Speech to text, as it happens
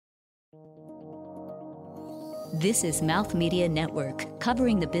This is MouthMedia Network,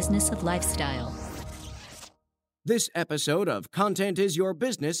 covering the business of lifestyle. This episode of Content is Your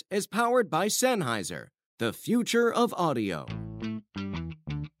Business is powered by Sennheiser, the future of audio.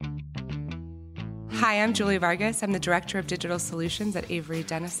 Hi, I'm Julie Vargas. I'm the Director of Digital Solutions at Avery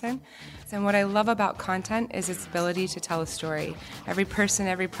Dennison. And what I love about content is its ability to tell a story. Every person,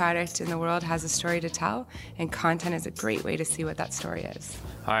 every product in the world has a story to tell, and content is a great way to see what that story is.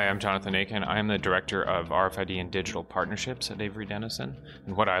 Hi, I'm Jonathan Aitken. I'm the Director of RFID and Digital Partnerships at Avery Dennison.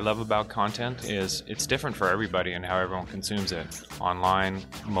 And what I love about content is it's different for everybody and how everyone consumes it, online,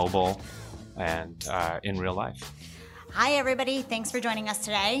 mobile, and in real life. Hi, everybody. Thanks for joining us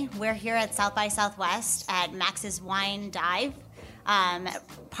today. We're here at South by Southwest at Max's Wine Dive,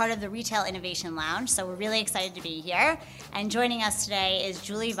 part of the Retail Innovation Lounge. So we're really excited to be here. And joining us today is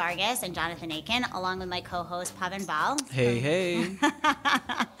Julie Vargas and Jonathan Aitken, along with my co-host, Pavan Bahl. Hey.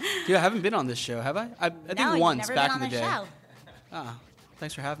 Dude, I haven't been on this show, have I? I think once back in the day. Show. Oh,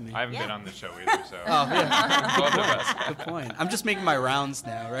 thanks for having me. I haven't been on the show either, so. Oh, yeah. Both of us. Good point. I'm just making my rounds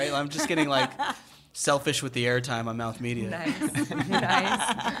now, right? I'm just getting selfish with the airtime on MouthMedia.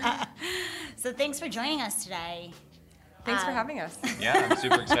 Nice. So thanks for joining us today. Thanks for having us. Yeah, I'm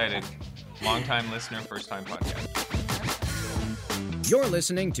super excited. Long-time listener, first-time podcast. You're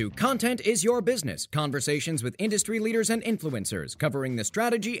listening to Content is Your Business, conversations with industry leaders and influencers covering the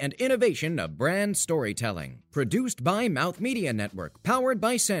strategy and innovation of brand storytelling. Produced by MouthMedia Network, powered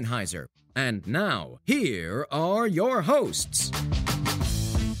by Sennheiser. And now, here are your hosts.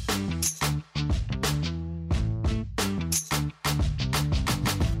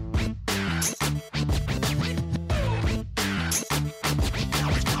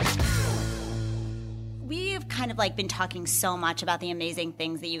 Been talking so much about the amazing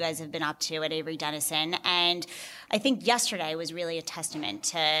things that you guys have been up to at Avery Dennison, and I think yesterday was really a testament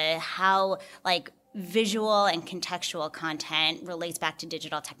to how visual and contextual content relates back to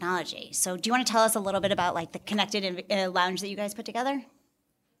digital technology. So do you want to tell us a little bit about the connected lounge that you guys put together?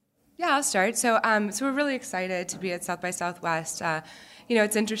 Yeah, I'll start. So we're really excited to be at South by Southwest.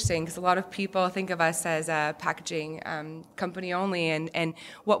 It's interesting because a lot of people think of us as a packaging company only, and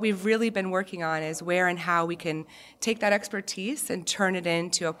what we've really been working on is where and how we can take that expertise and turn it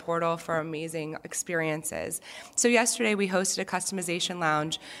into a portal for amazing experiences. So yesterday we hosted a customization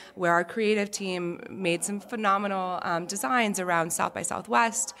lounge where our creative team made some phenomenal designs around South by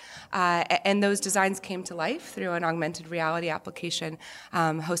Southwest, and those designs came to life through an augmented reality application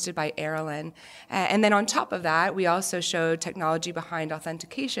hosted by Airlin. And then on top of that, we also showed technology behind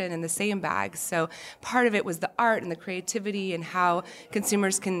authentication in the same bags. So part of it was the art and the creativity and how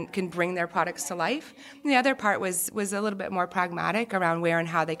consumers can bring their products to life. And the other part was a little bit more pragmatic around where and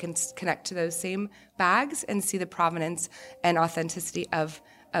how they can connect to those same bags and see the provenance and authenticity of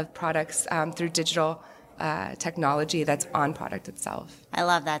products through digital technology that's on product itself. I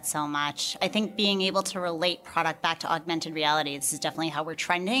love that so much. I think being able to relate product back to augmented reality, this is definitely how we're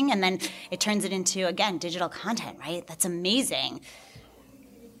trending. And then it turns it into, again, digital content, right? That's amazing.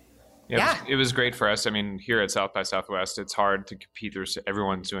 Yeah. It was great for us. I mean, here at South by Southwest, it's hard to compete.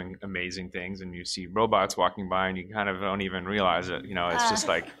 Everyone's doing amazing things, and you see robots walking by, and you kind of don't even realize it. It's just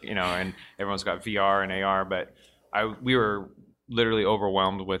and everyone's got VR and AR. But we were literally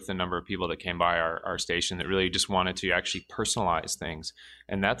overwhelmed with the number of people that came by our station that really just wanted to actually personalize things.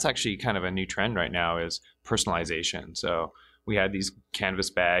 And that's actually kind of a new trend right now is personalization. So we had these canvas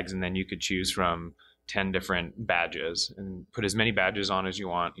bags, and then you could choose from 10 different badges and put as many badges on as you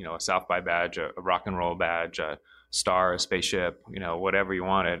want, a South by badge, a rock and roll badge, a star, a spaceship, whatever you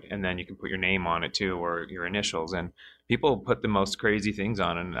wanted. And then you can put your name on it too, or your initials. And people put the most crazy things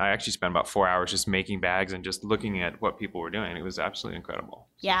on. And I actually spent about 4 hours just making bags and just looking at what people were doing. It was absolutely incredible.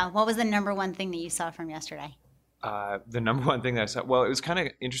 Yeah. What was the number one thing that you saw from yesterday? The number one thing that I saw, well, it was kind of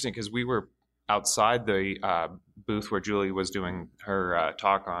interesting because we were outside the booth where Julie was doing her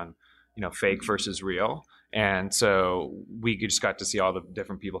talk on fake versus real. And so we just got to see all the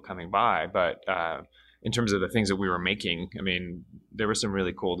different people coming by. But in terms of the things that we were making, I mean, there were some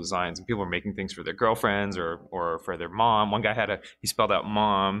really cool designs, and people were making things for their girlfriends or for their mom. One guy he spelled out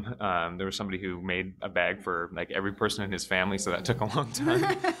mom. There was somebody who made a bag for every person in his family, so that took a long time.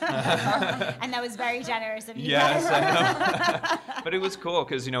 And that was very generous of you. Yes, I know. But it was cool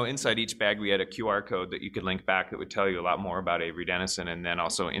because, inside each bag we had a QR code that you could link back that would tell you a lot more about Avery Dennison. And then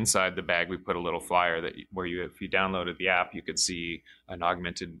also inside the bag we put a little flyer where if you downloaded the app, you could see an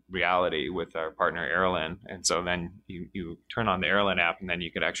augmented reality with our partner Airlin. And so then you turn on the Airlin Maryland app, and then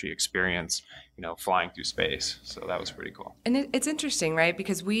you could actually experience, flying through space. So that was pretty cool. And it's interesting, right?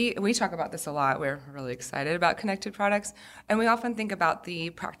 Because we talk about this a lot. We're really excited about connected products, and we often think about the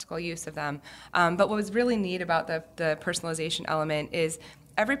practical use of them. But what was really neat about the personalization element is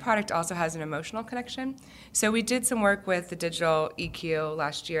every product also has an emotional connection. So we did some work with the digital EQ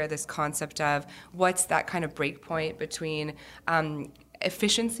last year, this concept of what's that kind of break point between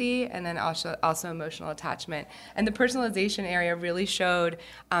efficiency and then also emotional attachment. And the personalization area really showed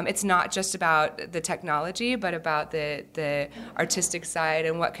it's not just about the technology, but about the artistic side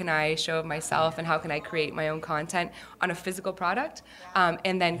and what can I show of myself and how can I create my own content on a physical product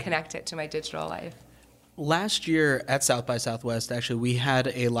and then connect it to my digital life. Last year at South by Southwest, actually, we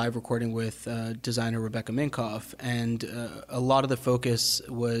had a live recording with designer Rebecca Minkoff, and a lot of the focus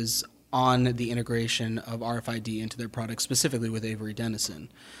was on the integration of RFID into their products, specifically with Avery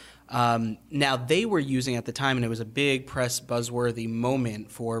Dennison. Now, they were using at the time, and it was a big press buzzworthy moment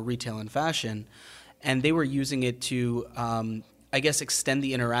for retail and fashion, and they were using it to, extend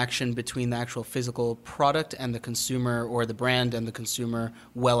the interaction between the actual physical product and the consumer, or the brand and the consumer,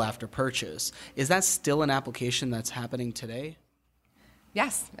 well after purchase. Is that still an application that's happening today?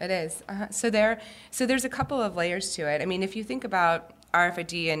 Yes, it is. So there's a couple of layers to it. I mean, if you think about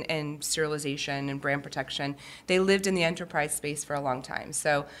RFID and serialization and brand protection, they lived in the enterprise space for a long time.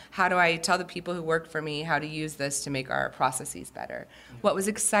 So how do I tell the people who work for me how to use this to make our processes better? What was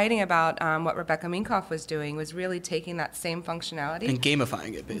exciting about what Rebecca Minkoff was doing was really taking that same functionality and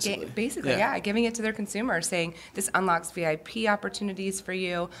gamifying it, basically. Giving it to their consumer, saying this unlocks VIP opportunities for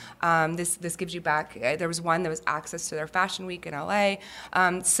you. This gives you back. There was one that was access to their fashion week in LA.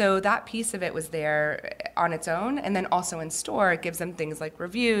 So that piece of it was there on its own, and then also in store, it gives them things like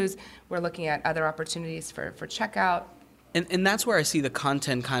reviews. We're looking at other opportunities for checkout. And that's where I see the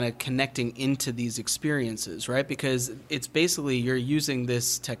content kind of connecting into these experiences, right? Because it's basically you're using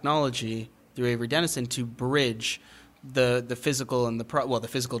this technology through Avery Dennison to bridge the physical and the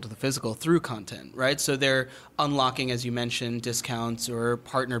physical to the physical through content, right? So they're unlocking, as you mentioned, discounts or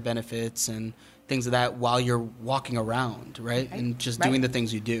partner benefits and things of that while you're walking around, right? And just doing the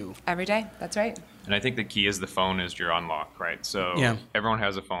things you do. Every day, that's right. And I think the key is the phone is your unlock, right? So everyone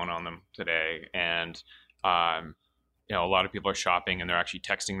has a phone on them today, and a lot of people are shopping and they're actually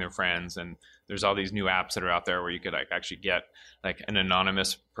texting their friends, and there's all these new apps that are out there where you could actually get an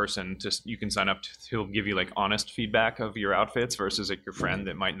anonymous person you can sign up who'll give you honest feedback of your outfits versus your friend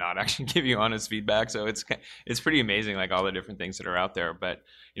that might not actually give you honest feedback. So it's pretty amazing all the different things that are out there. But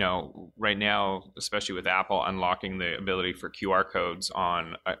right now, especially with Apple unlocking the ability for QR codes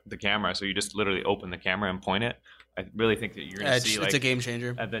on the camera, so you just literally open the camera and point it. I really think that you're going to see it's a game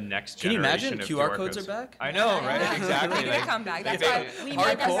changer. The next Can you generation imagine QR codes are back? I know, right? Exactly. They're come back. That's why we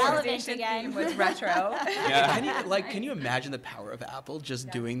made the celebration again with retro. Can you imagine the power of Apple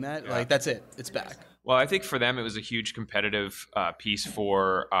just doing that? That's it. It's back. Well, I think for them it was a huge competitive piece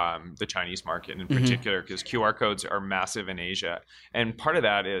for the Chinese market in particular, because QR codes are massive in Asia, and part of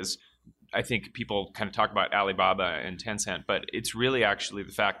that is, I think people kind of talk about Alibaba and Tencent, but it's really actually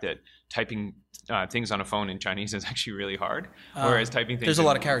the fact that typing things on a phone in Chinese is actually really hard, whereas typing things... There's a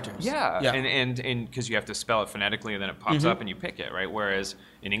lot of characters. And because you have to spell it phonetically and then it pops up and you pick it, right? Whereas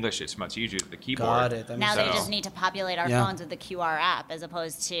in English it's much easier with the keyboard. Got it. Now they just need to populate our phones with the QR app as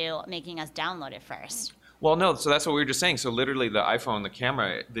opposed to making us download it first. Well, no, so that's what we were just saying. So literally the iPhone, the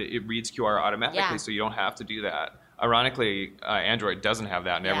camera, it reads QR automatically, so you don't have to do that. Ironically, Android doesn't have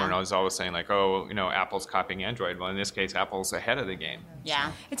that, and everyone is always saying Apple's copying Android. Well, in this case, Apple's ahead of the game.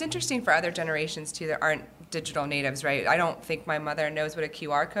 Yeah. It's interesting for other generations, too, that aren't digital natives, right? I don't think my mother knows what a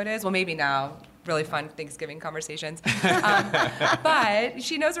QR code is. Well, maybe now. Really fun Thanksgiving conversations. But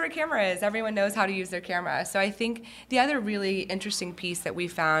she knows where a camera is. Everyone knows how to use their camera. So I think the other really interesting piece that we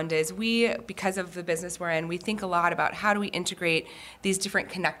found is because of the business we're in, we think a lot about how do we integrate these different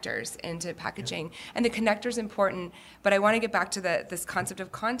connectors into packaging. And the connector's important, but I want to get back to this concept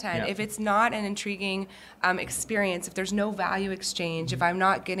of content. If it's not an intriguing experience, if there's no value exchange, if I'm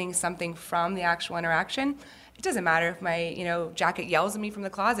not getting something from the actual interaction, it doesn't matter if my jacket yells at me from the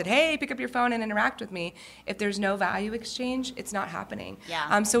closet, hey, pick up your phone and interact with me. If there's no value exchange, it's not happening.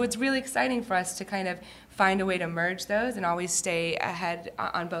 So it's really exciting for us to kind of find a way to merge those and always stay ahead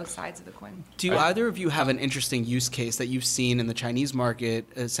on both sides of the coin. Do either of you have an interesting use case that you've seen in the Chinese market,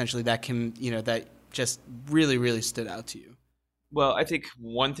 essentially, that can, that just really, really stood out to you? Well, I think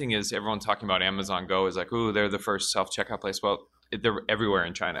one thing is everyone talking about Amazon Go is they're the first self-checkout place. Well, they're everywhere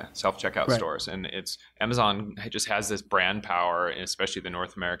in China, self-checkout stores. And Amazon just has this brand power, especially the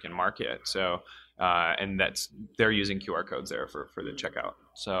North American market. So, and they're using QR codes there for the checkout.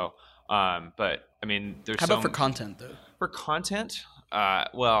 So, but I mean, there's how about for content though? For content,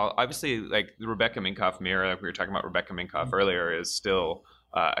 well, obviously, like the Rebecca Minkoff mirror, like we were talking about Rebecca Minkoff earlier, is still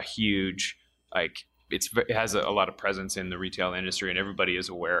a huge, like it has a lot of presence in the retail industry, and everybody is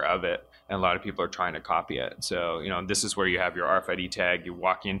aware of it, and a lot of people are trying to copy it. So, this is where you have your RFID tag. You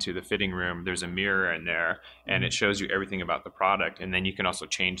walk into the fitting room, there's a mirror in there, and it shows you everything about the product. And then you can also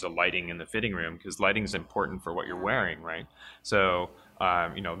change the lighting in the fitting room, because lighting is important for what you're wearing, right? So,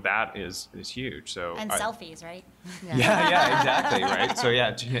 that is huge. So selfies, right? Yeah, exactly, right? So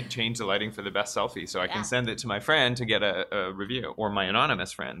change the lighting for the best selfie, so I can send it to my friend to get a review, or my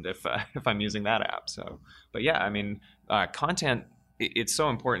anonymous friend if I'm using that app. So, but yeah, I mean, content, it's so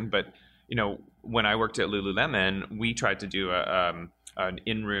important. But when I worked at Lululemon, we tried to do an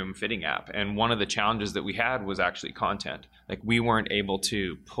in-room fitting app, and one of the challenges that we had was actually content. Like, we weren't able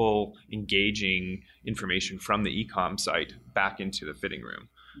to pull engaging information from the e-com site back into the fitting room.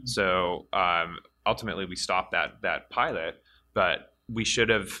 So ultimately we stopped that pilot, but we should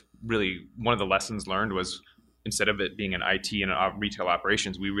have really, one of the lessons learned was, instead of it being an IT and retail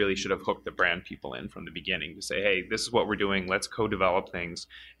operations, we really should have hooked the brand people in from the beginning to say, hey, this is what we're doing. Let's co-develop things,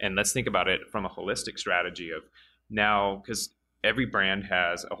 and let's think about it from a holistic strategy of now, because every brand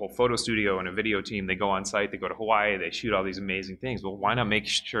has a whole photo studio and a video team. They go on site, they go to Hawaii, they shoot all these amazing things. Well, why not make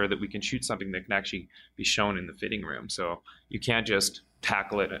sure that we can shoot something that can actually be shown in the fitting room? So you can't just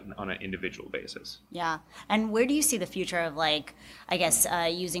tackle it on an individual basis. Yeah. And where do you see the future of,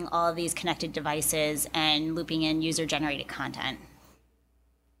 using all of these connected devices and looping in user-generated content?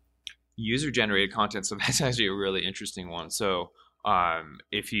 User-generated content, so that's actually a really interesting one. So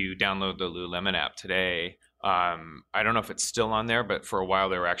if you download the Lululemon app today, I don't know if it's still on there, but for a while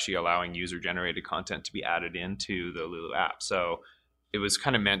they were actually allowing user-generated content to be added into the Lulu app. So it was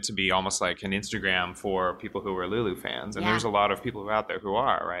kind of meant to be almost like an Instagram for people who are Lulu fans. And there's a lot of people out there who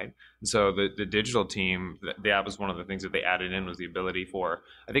are, right? And so the digital team, the app was one of the things that they added in, was the ability for,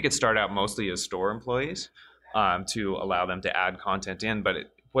 I think it started out mostly as store employees, to allow them to add content in, but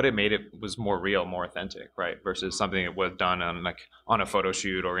what it made it was more real, more authentic, right? Versus something that was done on a photo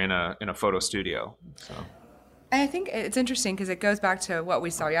shoot or in a photo studio. So. And I think it's interesting because it goes back to what we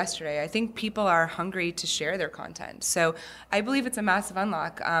saw yesterday. I think people are hungry to share their content. So I believe it's a massive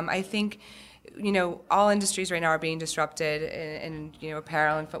unlock. I think, all industries right now are being disrupted, and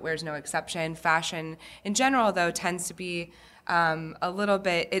apparel and footwear is no exception. Fashion in general, though, tends to be a little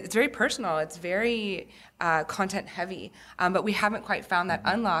bit, it's very personal, it's very content heavy, but we haven't quite found that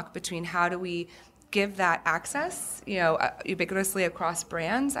unlock between how do we give that access, ubiquitously across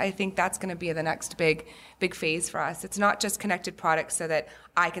brands. I think that's going to be the next big phase for us. It's not just connected products so that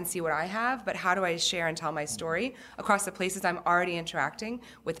I can see what I have, but how do I share and tell my story across the places I'm already interacting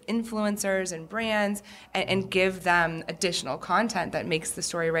with influencers and brands, and give them additional content that makes the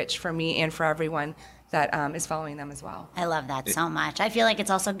story rich for me and for everyone that is following them as well. I love that so much. I feel like it's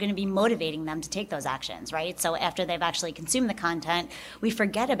also going to be motivating them to take those actions, right? So after they've actually consumed the content, we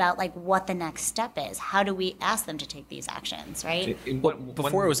forget about what the next step is. How do we ask them to take these actions, right?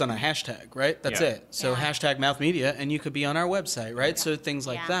 Before it was on a hashtag, right? That's it. So hashtag MouthMedia, and you could be on our website, right? So things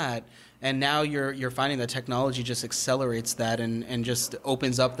like that. And now you're finding that technology just accelerates that and just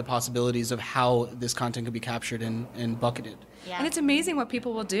opens up the possibilities of how this content can be captured and bucketed. Yeah. And it's amazing what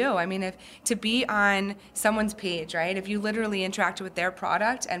people will do. I mean, if to be on someone's page, right? If you literally interacted with their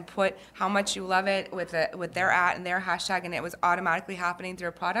product and put how much you love it with their @ and their hashtag, and it was automatically happening through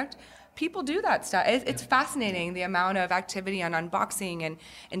a product, people do that stuff. It's fascinating, the amount of activity on unboxing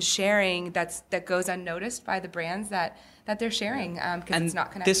and sharing that goes unnoticed by the brands that they're sharing, because it's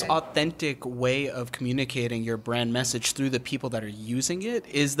not connected. This authentic way of communicating your brand message through the people that are using it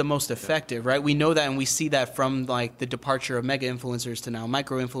is the most effective, right? We know that, and we see that from the departure of mega influencers to now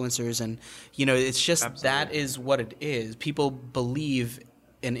micro influencers, and it's just that is what it is. People believe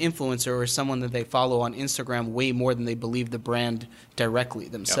an influencer or someone that they follow on Instagram way more than they believe the brand directly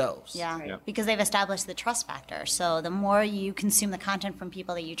themselves. Yeah, because they've established the trust factor. So the more you consume the content from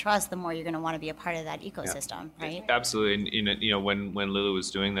people that you trust, the more you're going to want to be a part of that ecosystem, right? Absolutely. And when Lulu was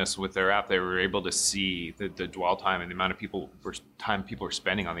doing this with their app, they were able to see the dwell time and the amount of time people were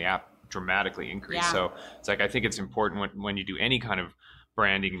spending on the app dramatically increase. Yeah. So it's I think it's important when you do any kind of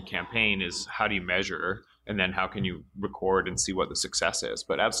branding campaign is how do you measure, and then how can you record and see what the success is.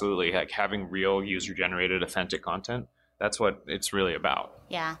 But absolutely, having real user-generated, authentic content, that's what it's really about.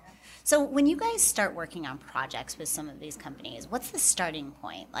 Yeah. So when you guys start working on projects with some of these companies, what's the starting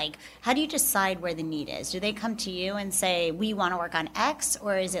point? How do you decide where the need is? Do they come to you and say, we want to work on X,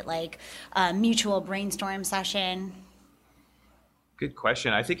 or is it a mutual brainstorm session? Good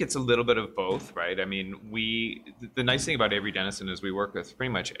question. I think it's a little bit of both, right? I mean, the nice thing about Avery Dennison is we work with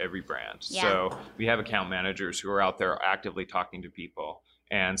pretty much every brand. Yeah. So we have account managers who are out there actively talking to people.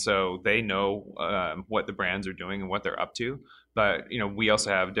 And so they know what the brands are doing and what they're up to. But, we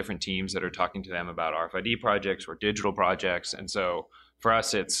also have different teams that are talking to them about RFID projects or digital projects. And so for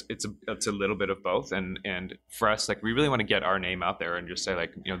us, it's a little bit of both. And for us, like, we really want to get our name out there and just say,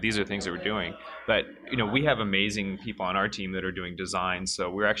 like, these are things that we're doing. But, we have amazing people on our team that are doing design.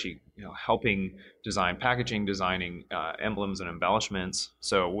 So we're actually, helping design packaging, designing emblems and embellishments.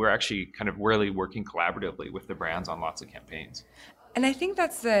 So we're actually kind of really working collaboratively with the brands on lots of campaigns. And I think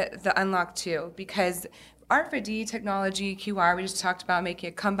that's the unlock too, because RFID technology, QR, we just talked about making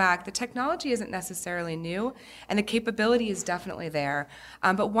a comeback. The technology isn't necessarily new, and the capability is definitely there.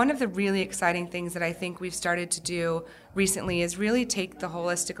 But one of the really exciting things that I think we've started to do recently is really take the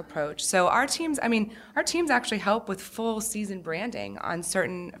holistic approach. So our teams actually help with full season branding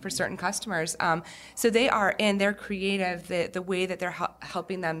for certain customers. So they're creative, the way that they're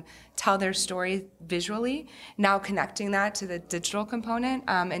helping them tell their story visually, now connecting that to the digital component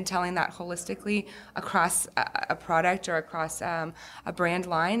and telling that holistically across a product or across a brand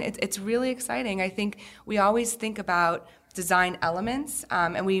line. It's really exciting. I think we always think about design elements,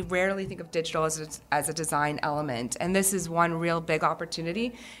 and we rarely think of digital as a design element. And this is one real big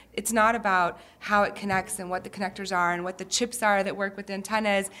opportunity. It's not about how it connects and what the connectors are and what the chips are that work with the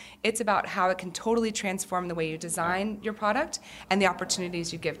antennas. It's about how it can totally transform the way you design your product and the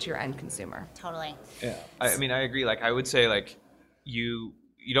opportunities you give to your end consumer. Totally. Yeah, I agree. Like, I would say, like, you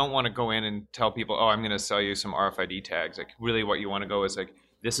don't want to go in and tell people, oh, I'm going to sell you some RFID tags. Like, really what you want to go is, like,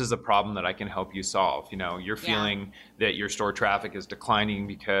 this is a problem that I can help you solve. You're feeling that your store traffic is declining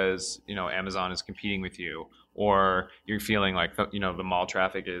because, Amazon is competing with you, or you're feeling like, the mall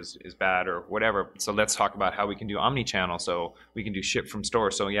traffic is bad or whatever. So let's talk about how we can do omni-channel, so we can do ship from store.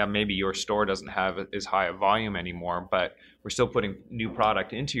 So yeah, maybe your store doesn't have as high a volume anymore, but we're still putting new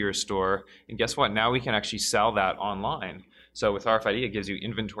product into your store. And guess what? Now we can actually sell that online. So with RFID, it gives you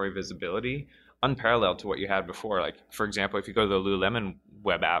inventory visibility unparalleled to what you had before. Like, for example, if you go to the Lululemon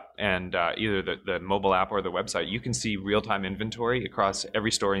web app and either the mobile app or the website, you can see real-time inventory across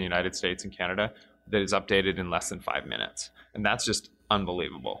every store in the United States and Canada that is updated in less than 5 minutes. And that's just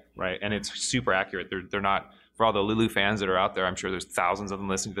unbelievable, right? And it's super accurate. They're not, for all the Lulu fans that are out there, I'm sure there's thousands of them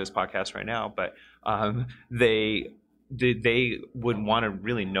listening to this podcast right now, but they would want to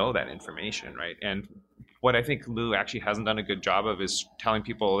really know that information, right? And what I think Lulu actually hasn't done a good job of is telling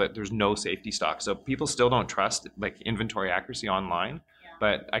people that there's no safety stock. So people still don't trust, like, inventory accuracy online.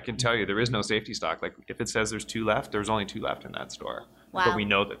 But I can tell you there is no safety stock. Like, if it says there's 2 left, there's only 2 left in that store. Wow. But we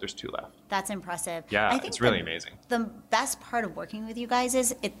know that there's 2 left. That's impressive. Yeah, I think it's really amazing. The best part of working with you guys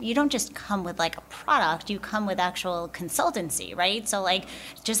is you don't just come with, like, a product, you come with actual consultancy, right? So, like,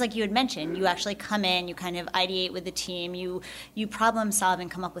 just like you had mentioned, you actually come in, you kind of ideate with the team, you problem solve and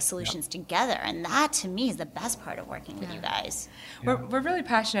come up with solutions together. And that, to me, is the best part of working with you guys. We're really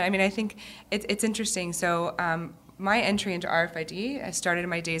passionate. I mean, I think it's interesting. So my entry into RFID, I started in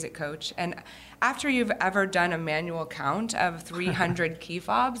my days at Coach. And after you've ever done a manual count of 300 key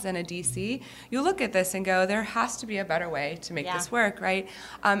fobs in a DC, you look at this and go, there has to be a better way to make this work, right?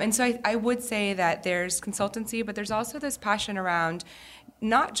 And so I would say that there's consultancy, but there's also this passion around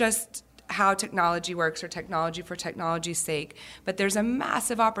not just how technology works or technology for technology's sake, but there's a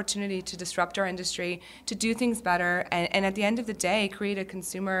massive opportunity to disrupt our industry, to do things better, and at the end of the day, create a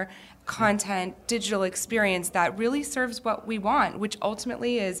consumer content, digital experience that really serves what we want, which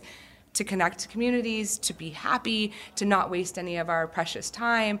ultimately is to connect to communities, to be happy, to not waste any of our precious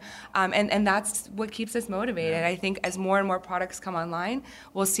time. And that's what keeps us motivated. I think as more and more products come online,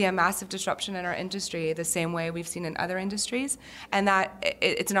 we'll see a massive disruption in our industry the same way we've seen in other industries. And that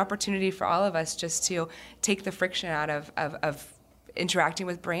it's an opportunity for all of us just to take the friction out of interacting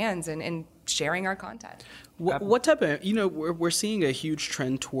with brands and sharing our content. What type of, we're seeing a huge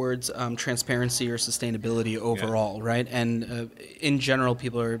trend towards transparency or sustainability overall, right? And in general,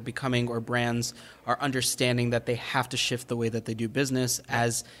 people are becoming, or brands are understanding that they have to shift the way that they do business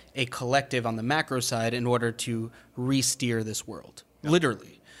as a collective on the macro side in order to re-steer this world,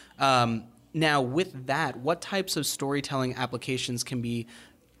 literally. Now, with that, what types of storytelling applications can be,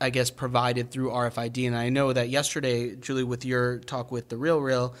 I guess, provided through RFID? And I know that yesterday, Julie, with your talk with The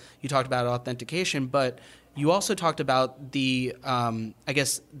Real, you talked about authentication, but you also talked about the,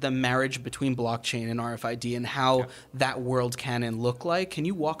 the marriage between blockchain and RFID and how that world can and look like. Can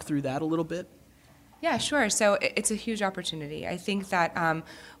you walk through that a little bit? Yeah, sure. So it's a huge opportunity. I think that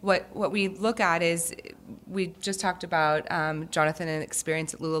what we look at is, we just talked about Jonathan and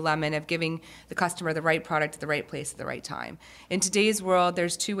experience at Lululemon of giving the customer the right product at the right place at the right time. In today's world,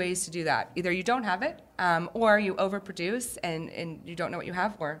 there's two ways to do that. Either you don't have it, or you overproduce and you don't know what you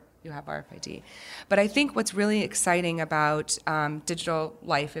have, or you have RFID. But I think what's really exciting about digital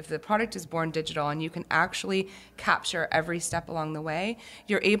life, if the product is born digital and you can actually capture every step along the way,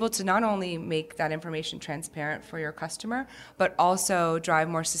 you're able to not only make that information transparent for your customer, but also drive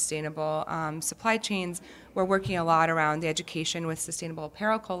more sustainable supply chains. We're working a lot around the education with Sustainable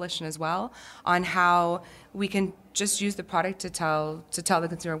Apparel Coalition as well, on how we can just use the product to tell the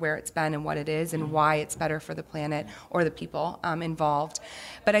consumer where it's been and what it is and why it's better for the planet or the people involved.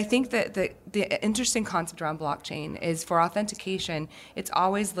 But I think that the interesting concept around blockchain is, for authentication, it's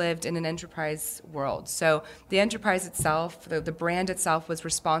always lived in an enterprise world. So the enterprise itself, the brand itself, was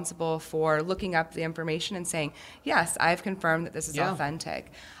responsible for looking up the information and saying, yes, I've confirmed that this is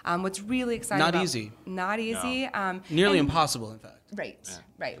authentic. What's really exciting Not easy. No. Nearly impossible, in fact.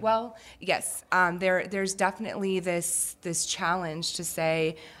 Right. Well, yes, there's definitely this challenge to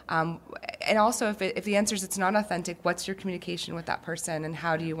say, and also if the answer is it's not authentic, what's your communication with that person and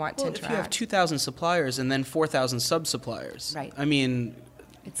how do you want to interact? If you have 2,000 suppliers and then 4,000 sub-suppliers, right. I mean,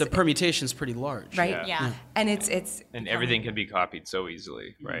 the permutation's pretty large. Right. Yeah. And it's everything can be copied so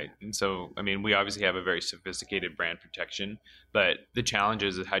easily, right? And so, I mean, we obviously have a very sophisticated brand protection, but the challenge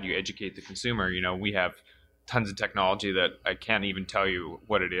is how do you educate the consumer? You know, we have tons of technology that I can't even tell you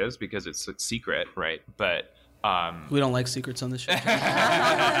what it is because it's secret, right? But we don't like secrets on this show.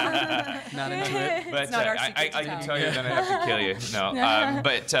 Not into it. But it's not our secret I can tell you, then I have to kill you. No,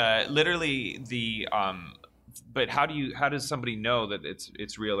 but literally but how does somebody know that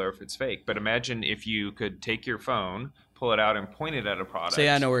it's real or if it's fake? But imagine if you could take your phone, pull it out and point it at a product. Say,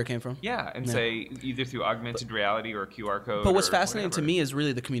 I know where it came from. Yeah, and say either through augmented reality or a QR code. But what's fascinating to me is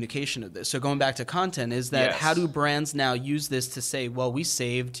really the communication of this. So going back to content, is that how do brands now use this to say, well, we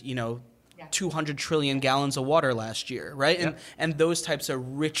saved, 200 trillion gallons of water last year, right? Yep. And those types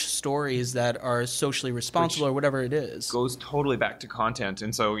of rich stories that are socially responsible or whatever it is. Goes totally back to content.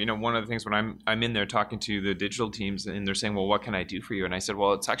 And so, one of the things when I'm in there talking to the digital teams and they're saying, well, what can I do for you? And I said,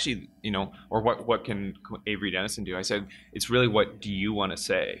 well, it's actually, or what can Avery Dennison do? I said, it's really what do you want to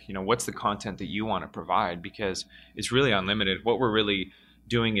say? What's the content that you want to provide? Because it's really unlimited. What we're really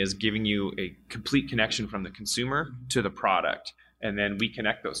doing is giving you a complete connection from the consumer to the product. And then we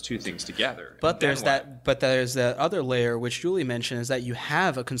connect those two things together. But there's that other layer, which Julie mentioned, is that you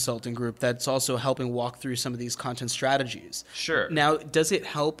have a consulting group that's also helping walk through some of these content strategies. Sure. Now, does it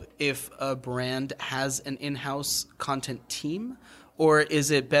help if a brand has an in-house content team? Or is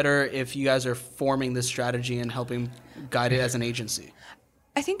it better if you guys are forming this strategy and helping guide it as an agency?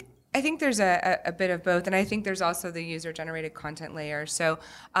 I think there's a bit of both, and I think there's also the user-generated content layer. So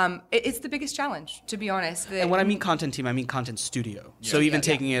it's the biggest challenge, to be honest. And when I mean content team, I mean content studio. Yeah. So even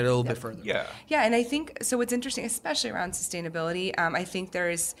taking it a little bit further. Yeah, and I think, so what's interesting, especially around sustainability, I think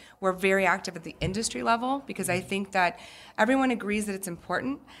we're very active at the industry level, because I think that everyone agrees that it's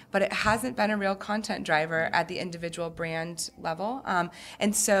important, but it hasn't been a real content driver at the individual brand level.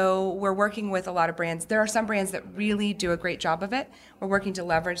 And so we're working with a lot of brands. There are some brands that really do a great job of it. We're working to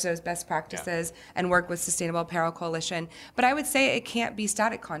leverage those best practices and work with Sustainable Apparel Coalition. But I would say it can't be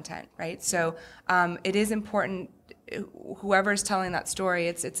static content, right? So it is important, whoever's telling that story,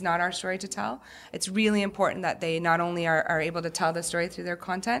 it's not our story to tell. It's really important that they not only are able to tell the story through their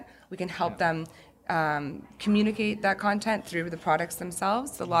content, we can help them communicate that content through the products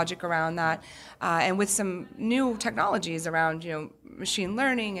themselves, the logic around that, and with some new technologies around, machine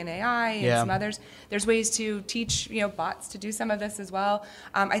learning and AI and some others. There's ways to teach, bots to do some of this as well.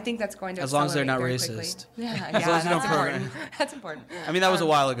 I think that's going to as long as they're not very racist. Quickly. Yeah, as long as that's important. That's important. I mean, that was a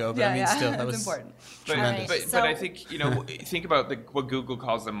while ago, but still, that was important. Tremendous. But I think think about what Google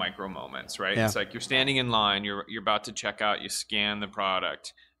calls the micro moments, right? Yeah. It's like you're standing in line, you're about to check out, you scan the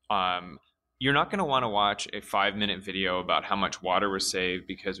product. You're not going to want to watch a 5-minute video about how much water was saved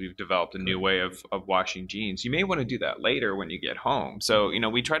because we've developed a new way of washing jeans. You may want to do that later when you get home. So,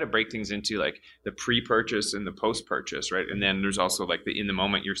 we try to break things into like the pre-purchase and the post-purchase, right? And then there's also like in the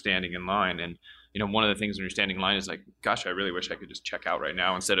moment you're standing in line. And, one of the things when you're standing in line is like, gosh, I really wish I could just check out right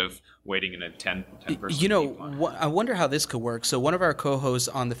now instead of waiting in a 10-person I wonder how this could work. So one of our co-hosts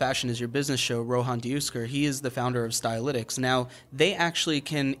on the Fashion is Your Business show, Rohan Diuskar, he is the founder of Stylytics. Now, they actually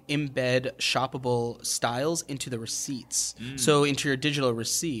can embed shoppable styles into the receipts, so into your digital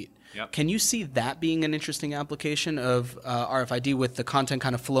receipt. Yep. Can you see that being an interesting application of RFID with the content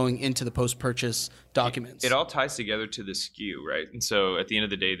kind of flowing into the post-purchase documents? It all ties together to the SKU, right? And so at the end of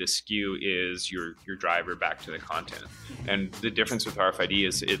the day, the SKU is your driver back to the content. And the difference with RFID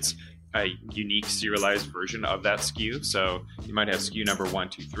is it's a unique serialized version of that SKU. So you might have SKU number 1,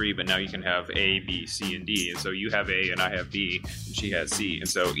 2, 3, but now you can have A, B, C, and D. And so you have A and I have B and she has C. And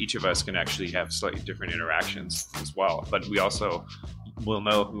so each of us can actually have slightly different interactions as well. But we also will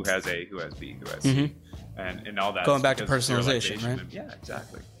know who has A, who has B, who has C. And all that. Going back to personalization, right? Yeah,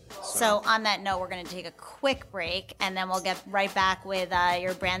 exactly. So on that note, we're going to take a quick break, and then we'll get right back with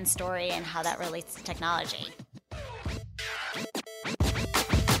your brand story and how that relates to technology.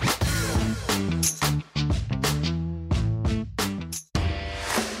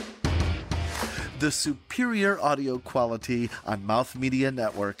 The superior audio quality on MouthMedia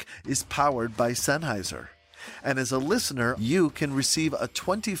Network is powered by Sennheiser. And as a listener, you can receive a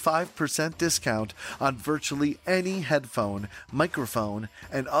 25% discount on virtually any headphone, microphone,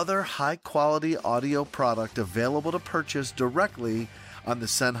 and other high-quality audio product available to purchase directly on the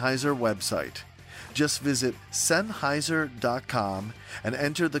Sennheiser website. Just visit Sennheiser.com and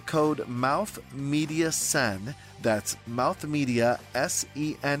enter the code MouthMediaSenn, that's MouthMedia,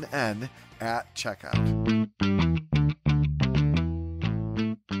 SENN, at checkout.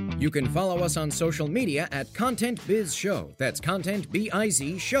 You can follow us on social media at Content Biz Show. That's Content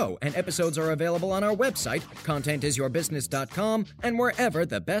BIZ Show. And episodes are available on our website, contentisyourbusiness.com, and wherever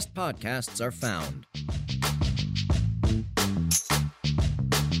the best podcasts are found.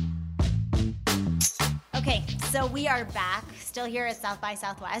 Okay, so we are back, still here at South by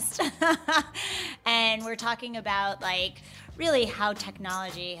Southwest, and we're talking about really how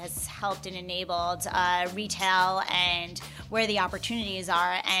technology has helped and enabled retail and where the opportunities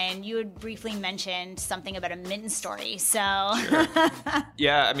are. And you had briefly mentioned something about a mitten story. So Sure.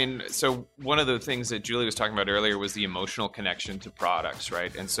 Yeah, I mean, so one of the things that Julie was talking about earlier was the emotional connection to products,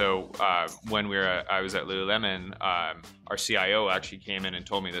 right? And so when I was at Lululemon, our CIO actually came in and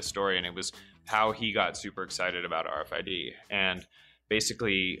told me this story, and it was how he got super excited about RFID. And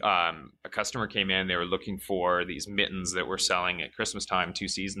basically, a customer came in, they were looking for these mittens that were selling at Christmas time 2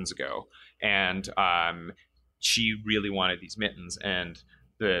 seasons ago. And she really wanted these mittens. And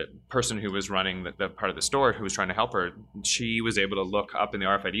the person who was running the part of the store who was trying to help her, she was able to look up in the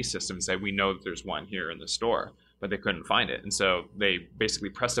RFID system and say, we know that there's one here in the store, but they couldn't find it. And so they basically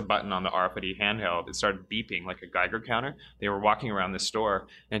pressed a button on the RFID handheld. It started beeping like a Geiger counter. They were walking around the store,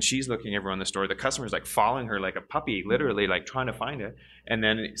 and she's looking everywhere in the store. The customer's following her like a puppy, literally trying to find it. And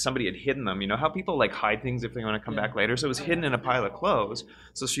then somebody had hidden them. You know how people hide things if they want to come back later? So it was hidden in a pile of clothes.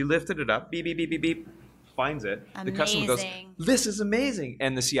 So she lifted it up, beep, beep, beep, beep, beep, finds it. Amazing. The customer goes, this is amazing.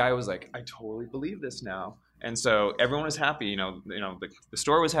 And the CIO was like, I totally believe this now. And so everyone was happy. The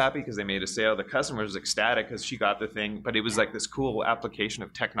store was happy because they made a sale. The customer was ecstatic because she got the thing. But it was this cool application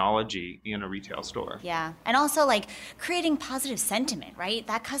of technology in a retail store. Yeah. And also creating positive sentiment, right?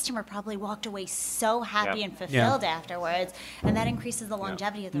 That customer probably walked away so happy and fulfilled afterwards. And that increases the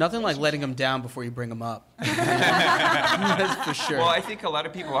longevity of the Nothing like letting them down before you bring them up. That's for sure. Well, I think a lot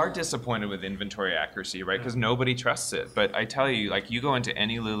of people are disappointed with inventory accuracy, right? Because nobody trusts it. But I tell you, you go into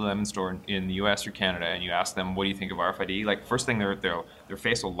any Lululemon store in the US or Canada and you ask them, what do you think of RFID? First thing, their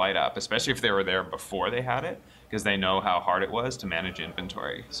face will light up, especially if they were there before they had it, because they know how hard it was to manage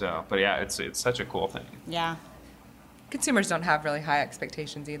inventory. So, but yeah, it's such a cool thing. Yeah. Consumers don't have really high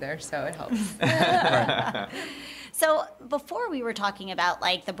expectations either, so it helps. Right. So before we were talking about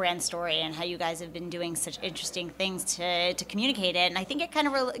the brand story and how you guys have been doing such interesting things to communicate it, and I think it kind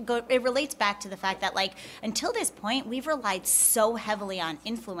of it relates back to the fact that until this point we've relied so heavily on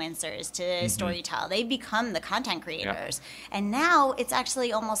influencers to storytell. They've become the content creators, and now it's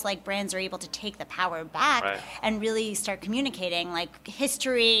actually almost like brands are able to take the power back and really start communicating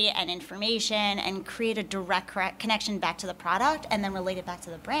history and information and create a direct connection back to the product and then relate it back to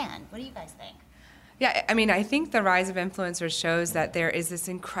the brand. What do you guys think? Yeah, I mean, I think the rise of influencers shows that there is this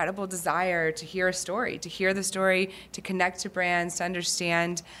incredible desire to hear a story, to hear the story, to connect to brands, to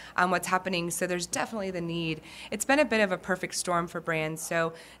understand what's happening. So there's definitely the need. It's been a bit of a perfect storm for brands.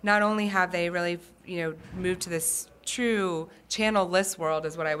 So not only have they really, moved to this true channel-less world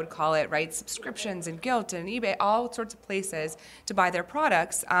is what I would call it, right? Subscriptions and Guilt and eBay, all sorts of places to buy their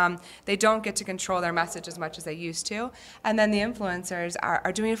products. They don't get to control their message as much as they used to. And then the influencers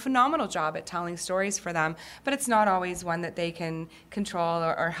are doing a phenomenal job at telling stories for them, but it's not always one that they can control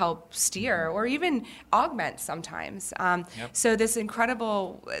or help steer or even augment sometimes. So this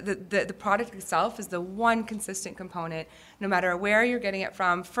incredible, the product itself is the one consistent component, no matter where you're getting it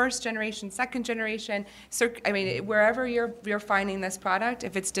from, first generation, second generation, wherever wherever you're finding this product,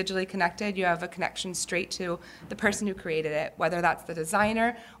 if it's digitally connected, you have a connection straight to the person who created it, whether that's the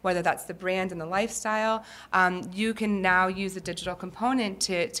designer, whether that's the brand and the lifestyle. You can now use a digital component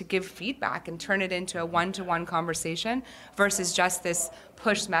to give feedback and turn it into a one-to-one conversation versus just this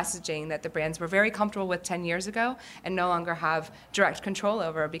push messaging that the brands were very comfortable with 10 years ago and no longer have direct control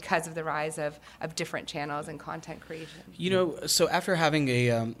over because of the rise of different channels and content creation. So after having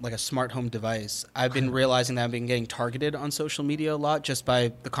a like a smart home device, I've been realizing that I've been getting targeted on social media a lot just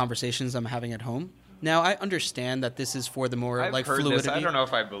by the conversations I'm having at home. Now, I understand that this is for the more I've like heard fluidity. This. I don't know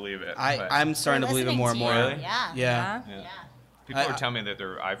if I believe it. I'm starting to believe it more and more. Really? Yeah. People are telling me that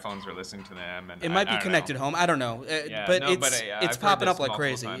their iPhones are listening to them. And it might be connected home. I don't know. It's popping up like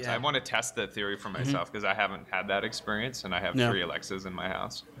crazy. I want to test that theory for myself because I haven't had that experience, and I have 3 Alexas in my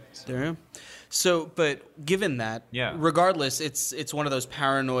house. There. So, but given that, regardless, it's one of those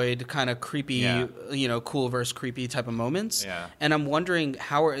paranoid kind of creepy, cool versus creepy type of moments. Yeah. And I'm wondering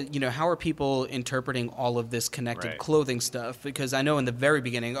how are people interpreting all of this connected clothing stuff? Because I know in the very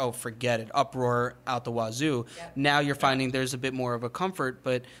beginning, forget it, uproar out the wazoo. Yeah. Now you're finding there's a bit more of a comfort,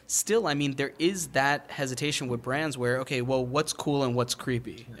 but still, I mean, there is that hesitation with brands where, okay, well, what's cool and what's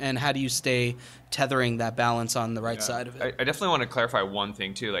creepy, and how do you stay tethering that balance on the right side of it? I definitely want to clarify one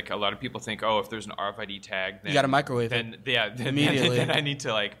thing too. Like a lot of people think, if there's an RFID tag, then you got to microwave it. Immediately. Then I need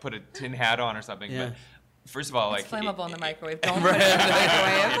to like put a tin hat on or something. Yeah. But first of all, it's flammable in the microwave. Don't put it in the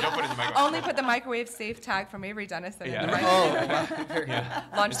microwave. Don't put it in the microwave. Only put the microwave safe tag from Avery Dennison in the microwave.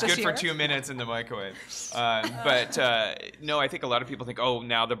 Launch it's this good year. for 2 minutes in the microwave. No, I think a lot of people think,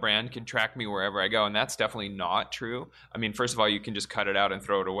 now the brand can track me wherever I go, and that's definitely not true. I mean, first of all, you can just cut it out and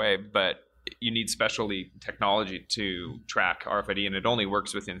throw it away, but you need specialty technology to track RFID, and it only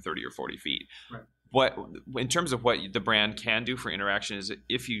works within 30 or 40 feet. Right. In terms of what the brand can do for interaction is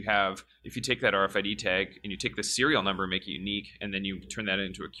if you take that RFID tag and you take the serial number and make it unique, and then you turn that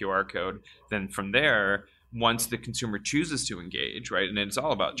into a QR code, then from there, once the consumer chooses to engage, right, and it's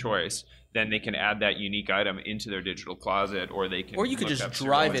all about choice, then they can add that unique item into their digital closet, or they can. Or you could just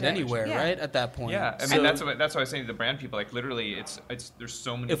drive it anywhere, right? At that point. Yeah, I mean that's what I was saying to the brand people. Like literally, it's there's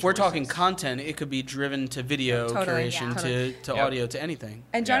so many. If we're talking content, it could be driven to video curation, to audio, to anything.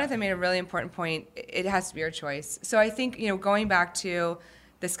 And Jonathan made a really important point. It has to be your choice. So I think going back to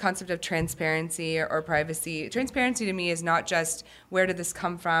this concept of transparency or privacy. Transparency to me is not just where did this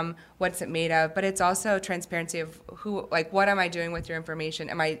come from, what's it made of, but it's also transparency of what am I doing with your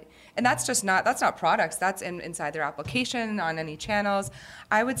information? And that's not products, that's inside their application, on any channels.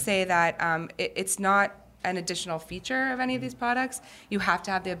 I would say that it's not an additional feature of any of these products. You have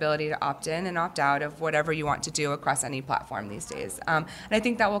to have the ability to opt in and opt out of whatever you want to do across any platform these days. And I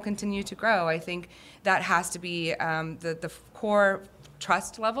think that will continue to grow. I think that has to be the core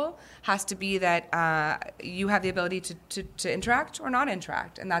trust level has to be that you have the ability to interact or not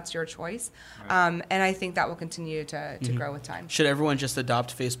interact, and that's your choice. Right. And I think that will continue to grow with time. Should everyone just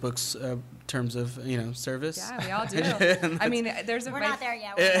adopt Facebook's terms of service? Yeah, we all do. I mean, we're not there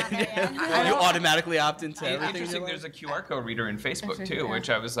yet. We're not there yet. You automatically opt into everything. Interesting. There's a QR code reader in Facebook too,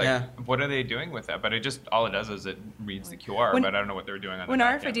 which I was like, what are they doing with that? But all it does is it reads the QR, but I don't know what they're doing on. When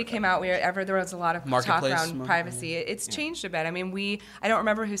RFID came out, there was a lot of talk around privacy. It's changed a bit. I mean, I don't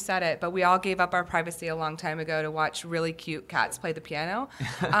remember who said it, but we all gave up our privacy a long time ago to watch really cute cats play the piano.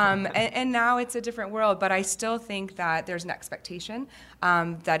 And now it's a different world, but I still think that there's an expectation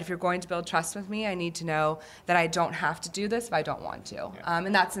that if you're going to build trust with me, I need to know that I don't have to do this if I don't want to.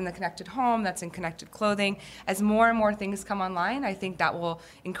 And that's in the connected home, that's in connected clothing. As more and more things come online, I think that will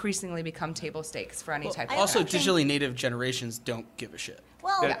increasingly become table stakes for any type of Also, digitally native generations don't give a shit.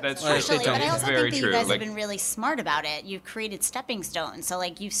 Well, that's partially, true. but I also Very think that true. you guys have been really smart about it. You've created stepping stones. So,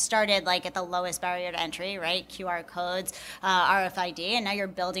 you've started, at the lowest barrier to entry, right? QR codes, RFID, and now you're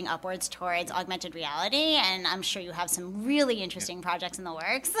building upwards towards augmented reality, and I'm sure you have some really interesting projects in the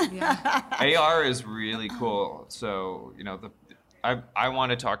works. AR is really cool. So, I want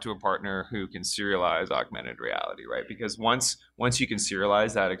to talk to a partner who can serialize augmented reality, right? Because once you can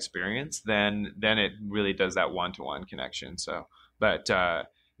serialize that experience, then it really does that one-to-one connection. So, but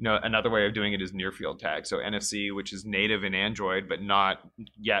another way of doing it is near field tag. So NFC, which is native in Android, but not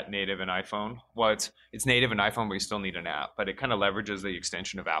yet native in iPhone. Well, it's native in iPhone, but you still need an app. But it kind of leverages the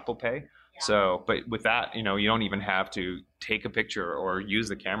extension of Apple Pay. Yeah. So, but with that, you don't even have to take a picture or use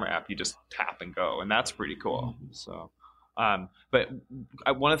the camera app. You just tap and go, and that's pretty cool. So. But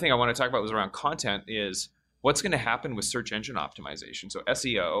one thing I want to talk about was around content is what's going to happen with search engine optimization. So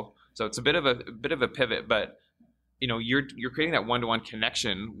SEO. So it's a bit of a pivot, but you're creating that one-to-one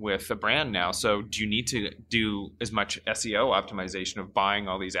connection with a brand now. So do you need to do as much SEO optimization of buying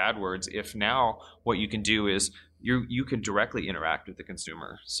all these AdWords if now what you can do is you can directly interact with the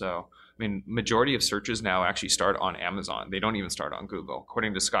consumer? So I mean, majority of searches now actually start on Amazon. They don't even start on Google,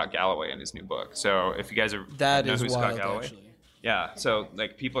 according to Scott Galloway in his new book. So if you guys know who Scott Galloway, actually. Yeah, so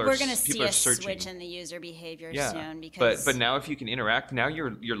like we're going to see a switch in the user behavior soon, because but now if you can interact, now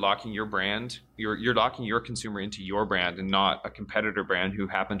you're locking your brand, you're locking your consumer into your brand and not a competitor brand who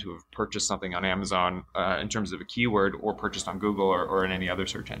happened to have purchased something on Amazon in terms of a keyword, or purchased on Google or in any other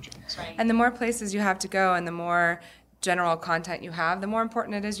search engine. Right. And the more places you have to go and the more general content you have, the more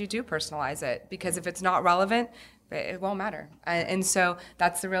important it is you do personalize it, because if it's not relevant, it won't matter. And so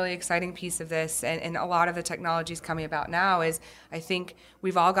that's the really exciting piece of this. And a lot of the technologies coming about now is, I think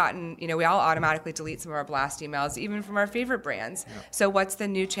we've all gotten, we all automatically delete some of our blast emails, even from our favorite brands. Yeah. So what's the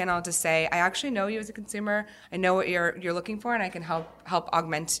new channel to say, I actually know you as a consumer, I know what you're looking for, and I can help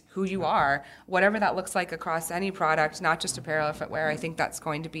augment who you are, whatever that looks like across any product, not just apparel or footwear. I think that's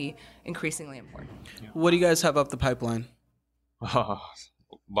going to be increasingly important. Yeah. What do you guys have up the pipeline?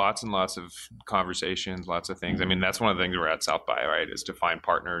 Lots and lots of conversations, lots of things. I mean, that's one of the things we're at South by, right, is to find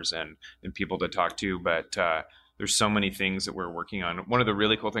partners and people to talk to. But there's so many things that we're working on. One of the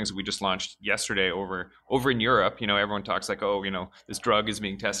really cool things that we just launched yesterday over in Europe, everyone talks like, this drug is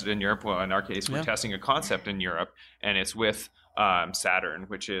being tested in Europe. Well, in our case, we're testing a concept in Europe, and it's with Saturn,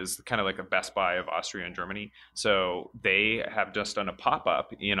 which is kind of like a Best Buy of Austria and Germany. So they have just done a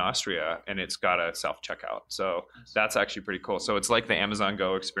pop-up in Austria, and it's got a self-checkout. So that's actually pretty cool. So it's like the Amazon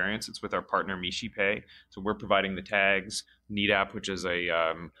Go experience. It's with our partner MishiPay. So we're providing the tags. NeedApp, which is a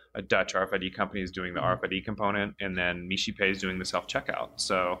Dutch RFID company, is doing the RFID component, and then MishiPay is doing the self-checkout.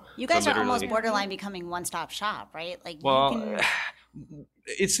 So you guys are almost borderline becoming one-stop shop, right?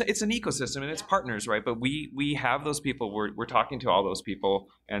 It's an ecosystem and it's partners, right? But we have those people. We're talking to all those people,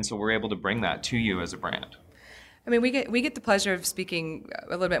 and so we're able to bring that to you as a brand. I mean, we get the pleasure of speaking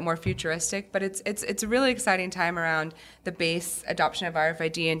a little bit more futuristic, but it's a really exciting time around the base adoption of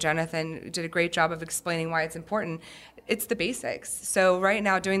RFID, and Jonathan did a great job of explaining why it's important. It's the basics. So right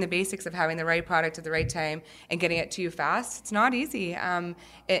now, doing the basics of having the right product at the right time and getting it to you fast, it's not easy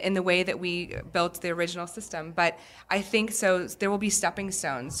in the way that we built the original system. But I think so there will be stepping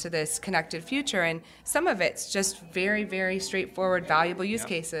stones to this connected future, and some of it's just very, very straightforward, valuable use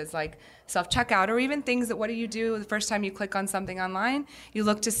cases like self-checkout, or even things that, what do you do the first time you click on something online? You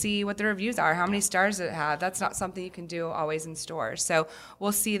look to see what the reviews are, how many stars does it have. That's not something you can do always in stores. So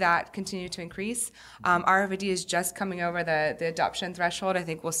we'll see that continue to increase. RFID is just coming over the adoption threshold. I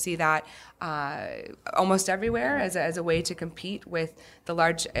think we'll see that almost everywhere as a way to compete with the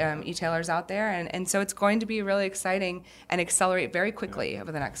large e-tailers out there. And so it's going to be really exciting and accelerate very quickly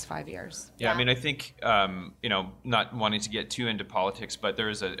over the next 5 years. Yeah, I mean, I think, not wanting to get too into politics, but there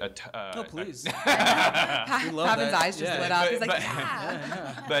is no, please. Pavan's eyes just lit up. He's like,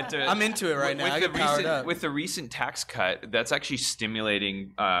 But I'm into it right now. With the recent tax cut, that's actually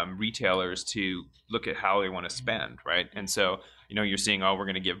stimulating retailers to look at how they want to spend, right? And so, you're seeing, we're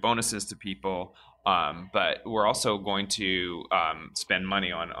going to give bonuses to people, but we're also going to spend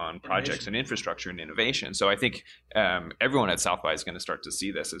money on projects and infrastructure and innovation. So I think everyone at South by is going to start to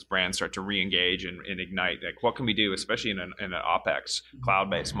see this as brands start to re-engage and ignite. Like, what can we do, especially in an OpEx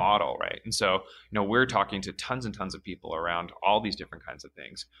cloud-based model, right? And so, we're talking to tons and tons of people around all these different kinds of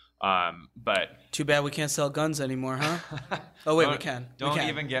things. But too bad we can't sell guns anymore, huh? Oh wait, we can. Don't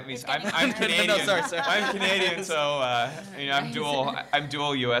even get me. I'm Canadian. No, sorry. I'm Canadian, so I'm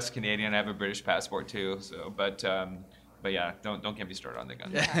dual U.S. Canadian. I have a British passport too. So, but yeah, don't get me started on the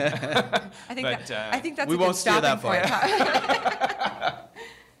guns. Yeah. I think that's we a won't good steer that stopping far.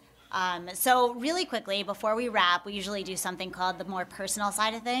 point. So really quickly, before we wrap, we usually do something called the more personal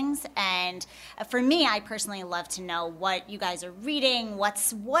side of things. And for me, I personally love to know what you guys are reading. What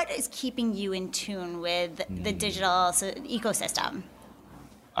is keeping you in tune with the digital ecosystem?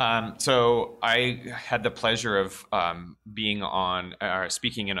 So I had the pleasure of being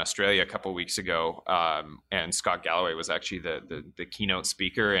speaking in Australia a couple of weeks ago, and Scott Galloway was actually the keynote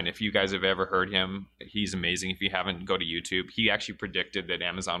speaker. And if you guys have ever heard him, he's amazing. If you haven't, go to YouTube. He actually predicted that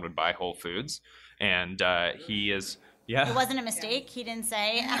Amazon would buy Whole Foods, and he is. Yeah. It wasn't a mistake. He didn't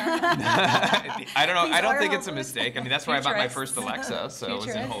say. I don't know. I don't think it's a mistake. I mean, that's where I bought my first Alexa, so it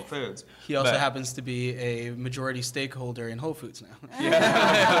was in Whole Foods. He also happens to be a majority stakeholder in Whole Foods now.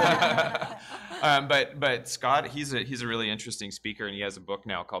 Yeah. But Scott, he's a really interesting speaker, and he has a book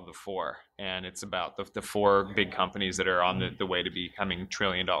now called The Four, and it's about the four big companies that are on the way to becoming $1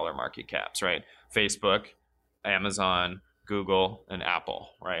 trillion market caps, right? Facebook, Amazon, Google, and Apple,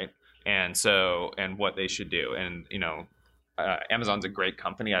 right? And what they should do. And, Amazon's a great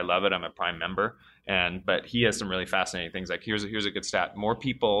company. I love it. I'm a Prime member. But he has some really fascinating things. Like here's a good stat. More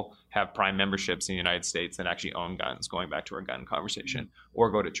people have Prime memberships in the United States than actually own guns, going back to our gun conversation,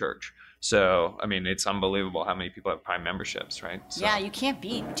 or go to church. So, I mean, it's unbelievable how many people have Prime memberships, right? So, yeah, you can't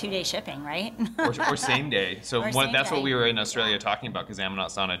beat 2-day shipping, right? or same day. So that's what we were in Australia talking about, because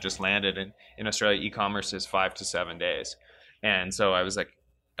Amazon had just landed. In Australia, e-commerce is 5 to 7 days. And so I was like,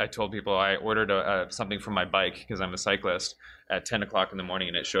 I told people I ordered something from my bike, because I'm a cyclist, at 10 o'clock in the morning,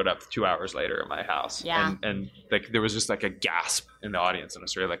 and it showed up 2 hours later at my house. Yeah. And like there was just like a gasp in the audience in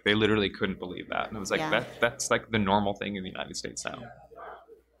Australia. Like they literally couldn't believe that. And it was like, that's like the normal thing in the United States now.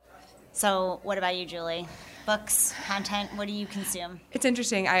 So what about you, Julie? Books, content, what do you consume? It's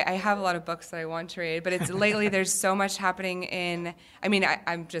interesting. I have a lot of books that I want to read, but it's lately there's so much happening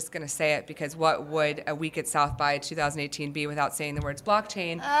I'm just going to say it, because what would a week at South by 2018 be without saying the words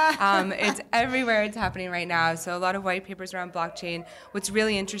blockchain? It's everywhere. It's happening right now. So a lot of white papers around blockchain. What's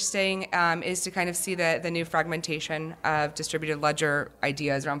really interesting is to kind of see the new fragmentation of distributed ledger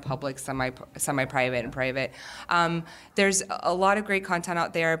ideas around public, semi-private, and private. There's a lot of great content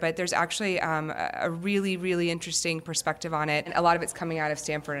out there, but there's actually a really interesting perspective on it. And a lot of it's coming out of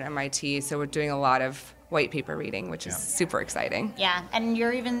Stanford and MIT, so we're doing a lot of white paper reading, which is super exciting. Yeah, and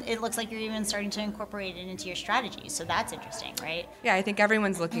it looks like you're even starting to incorporate it into your strategy, so that's interesting, right? Yeah, I think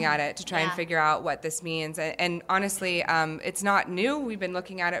everyone's looking at it to try and figure out what this means. And honestly, it's not new. We've been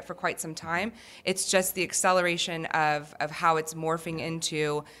looking at it for quite some time. It's just the acceleration of how it's morphing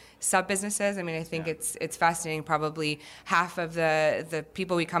into sub-businesses. I mean, I think it's fascinating. Probably half of the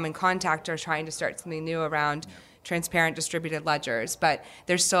people we come in contact are trying to start something new around transparent distributed ledgers, but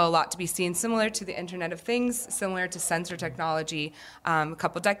there's still a lot to be seen, similar to the Internet of Things, similar to sensor technology. A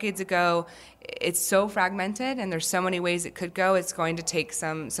couple decades ago, it's so fragmented and there's so many ways it could go. It's going to take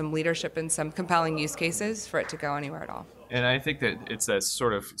some leadership and some compelling use cases for it to go anywhere at all. And I think that it's that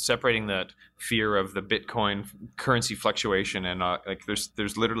sort of separating that fear of the Bitcoin currency fluctuation, and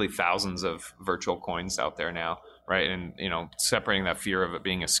there's literally thousands of virtual coins out there now, right? And separating that fear of it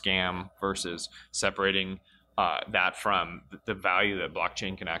being a scam versus separating that from the value that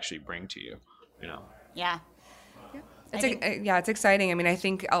blockchain can actually bring to you, Yeah. It's exciting. I mean, I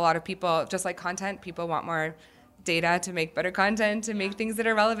think a lot of people, just like content, people want more data to make better content, to make things that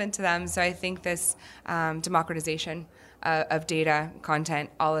are relevant to them. So I think this democratization of data, content,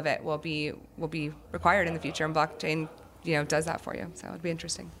 all of it will be required in the future, and blockchain, does that for you. So it'd be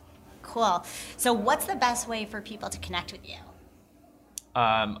interesting. Cool. So what's the best way for people to connect with you?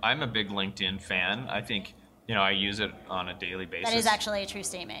 I'm a big LinkedIn fan. I think I use it on a daily basis. That is actually a true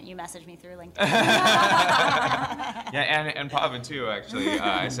statement. You messaged me through LinkedIn. Yeah, and Pavan too, actually.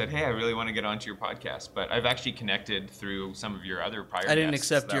 I said, hey, I really want to get onto your podcast. But I've actually connected through some of your other prior guests. I didn't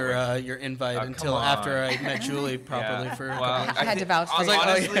accept your invite until after I met Julie properly for a couple of I had to vouch for you.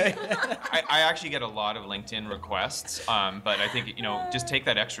 Honestly, I actually get a lot important requests. But I think, just take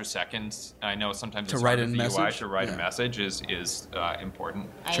that extra second. I know sometimes to it's write hard a with the UI message. to write a message is important.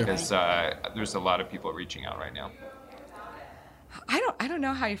 Because there's a lot of people reaching out right now. I don't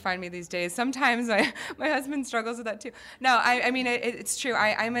know how you find me these days. Sometimes my husband struggles with that too. No, I mean it's true.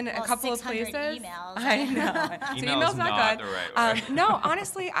 I'm in a couple of places. Emails. I know. So email's not good. The right way. No,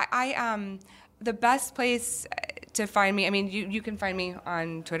 honestly, I the best place to find me. I mean, you can find me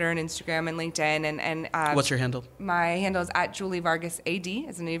on Twitter and Instagram and LinkedIn and. What's your handle? My handle is @Julie Vargas AD,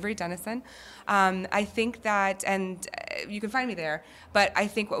 as in Avery Dennison. I think that, and you can find me there. But I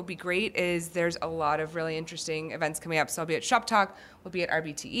think what would be great is there's a lot of really interesting events coming up. So I'll be at Shop Talk, we'll be at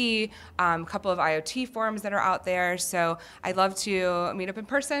RBTE, a couple of IoT forums that are out there. So I'd love to meet up in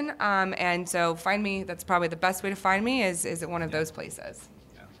person. And so find me. That's probably the best way to find me is at one of those places.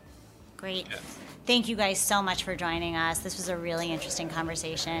 Great. Yeah. Thank you guys so much for joining us. This was a really interesting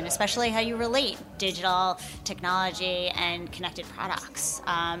conversation, especially how you relate digital technology and connected products.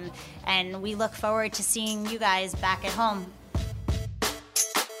 And we look forward to seeing you guys back at home.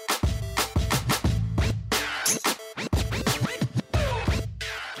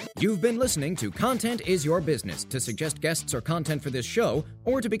 You've been listening to Content is Your Business. To suggest guests or content for this show,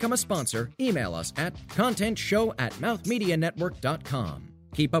 or to become a sponsor, email us at contentshow@mouthmedianetwork.com.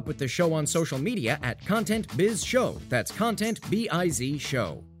 Keep up with the show on social media at Content Biz Show. That's Content BIZ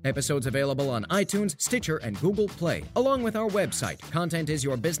Show. Episodes available on iTunes, Stitcher, and Google Play, along with our website,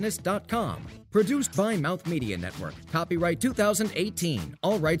 contentisyourbusiness.com. Produced by MouthMedia Network. Copyright 2018.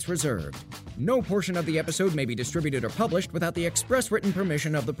 All rights reserved. No portion of the episode may be distributed or published without the express written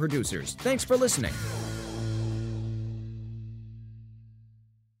permission of the producers. Thanks for listening.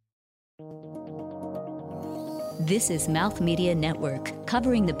 This is MouthMedia Network,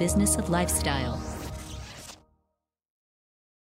 covering the business of lifestyle.